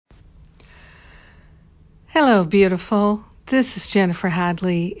Hello, beautiful. This is Jennifer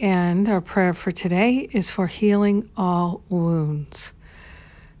Hadley, and our prayer for today is for healing all wounds.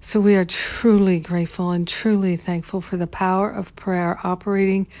 So we are truly grateful and truly thankful for the power of prayer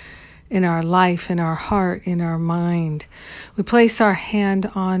operating in our life, in our heart, in our mind. We place our hand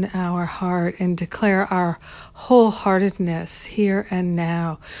on our heart and declare our wholeheartedness here and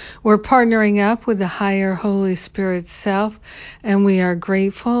now. We're partnering up with the higher Holy Spirit self, and we are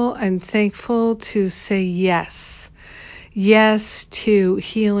grateful and thankful to say yes. Yes to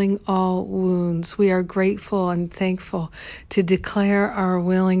healing all wounds. We are grateful and thankful to declare our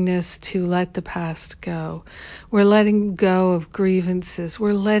willingness to let the past go. We're letting go of grievances.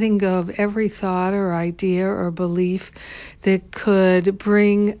 We're letting go of every thought or idea or belief that could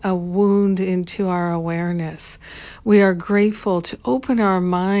bring a wound into our awareness. We are grateful to open our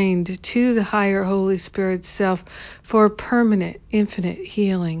mind to the higher Holy Spirit self for permanent, infinite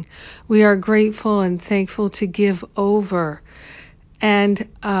healing. We are grateful and thankful to give over and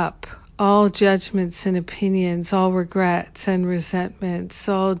up all judgments and opinions, all regrets and resentments,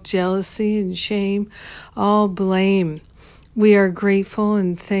 all jealousy and shame, all blame. We are grateful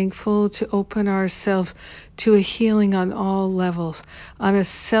and thankful to open ourselves to a healing on all levels, on a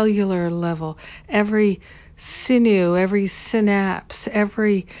cellular level, every sinew, every synapse,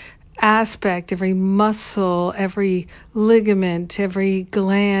 every aspect, every muscle, every ligament, every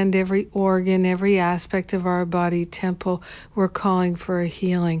gland, every organ, every aspect of our body temple, we're calling for a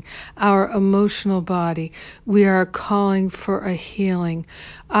healing. Our emotional body, we are calling for a healing.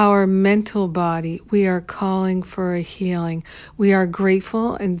 Our mental body, we are calling for a healing. We are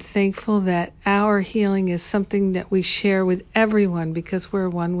grateful and thankful that our healing is something that we share with everyone because we're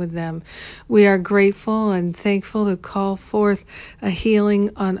one with them. We are grateful and thankful to call forth a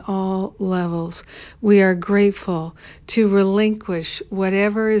healing on all levels. We are grateful to relinquish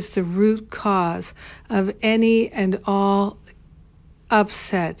whatever is the root cause of any and all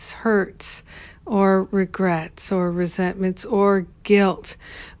upsets, hurts, or regrets, or resentments, or guilt.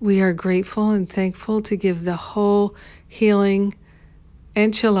 We are grateful and thankful to give the whole healing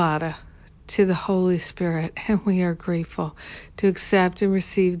enchilada to the Holy Spirit, and we are grateful to accept and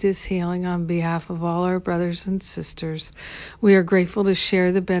receive this healing on behalf of all our brothers and sisters. We are grateful to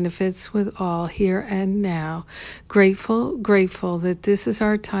share the benefits with all here and now. Grateful that this is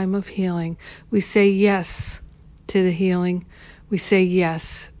our time of healing. We say yes to the healing. We say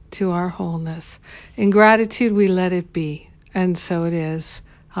yes to our wholeness. In gratitude, we let it be, and so it is.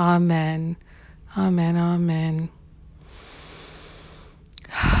 Amen. Amen. Amen.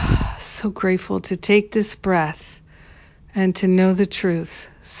 So grateful to take this breath and to know the truth.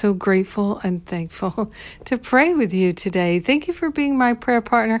 So grateful and thankful to pray with you today. Thank you for being my prayer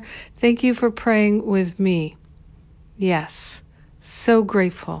partner. Thank you for praying with me. Yes, so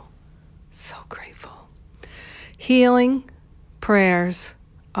grateful. So grateful. Healing prayers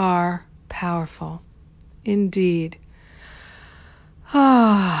are powerful. Indeed.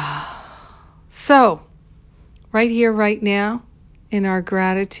 So, right here, right now, in our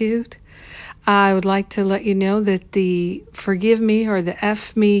gratitude, I would like to let you know that the Forgive Me or the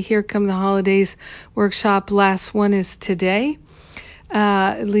F Me Here Come the Holidays workshop, last one is today,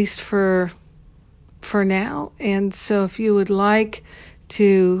 at least for now. And so if you would like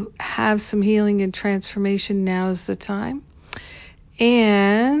to have some healing and transformation, now is the time.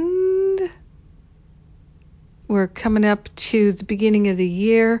 And we're coming up to the beginning of the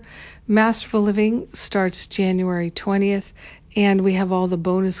year. Masterful Living starts January 20th. And we have all the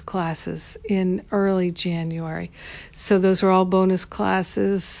bonus classes in early January. So those are all bonus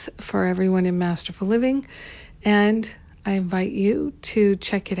classes for everyone in Masterful Living. And I invite you to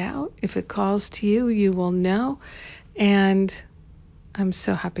check it out. If it calls to you, you will know. And I'm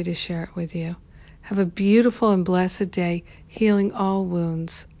so happy to share it with you. Have a beautiful and blessed day, healing all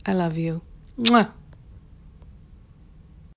wounds. I love you. Mwah.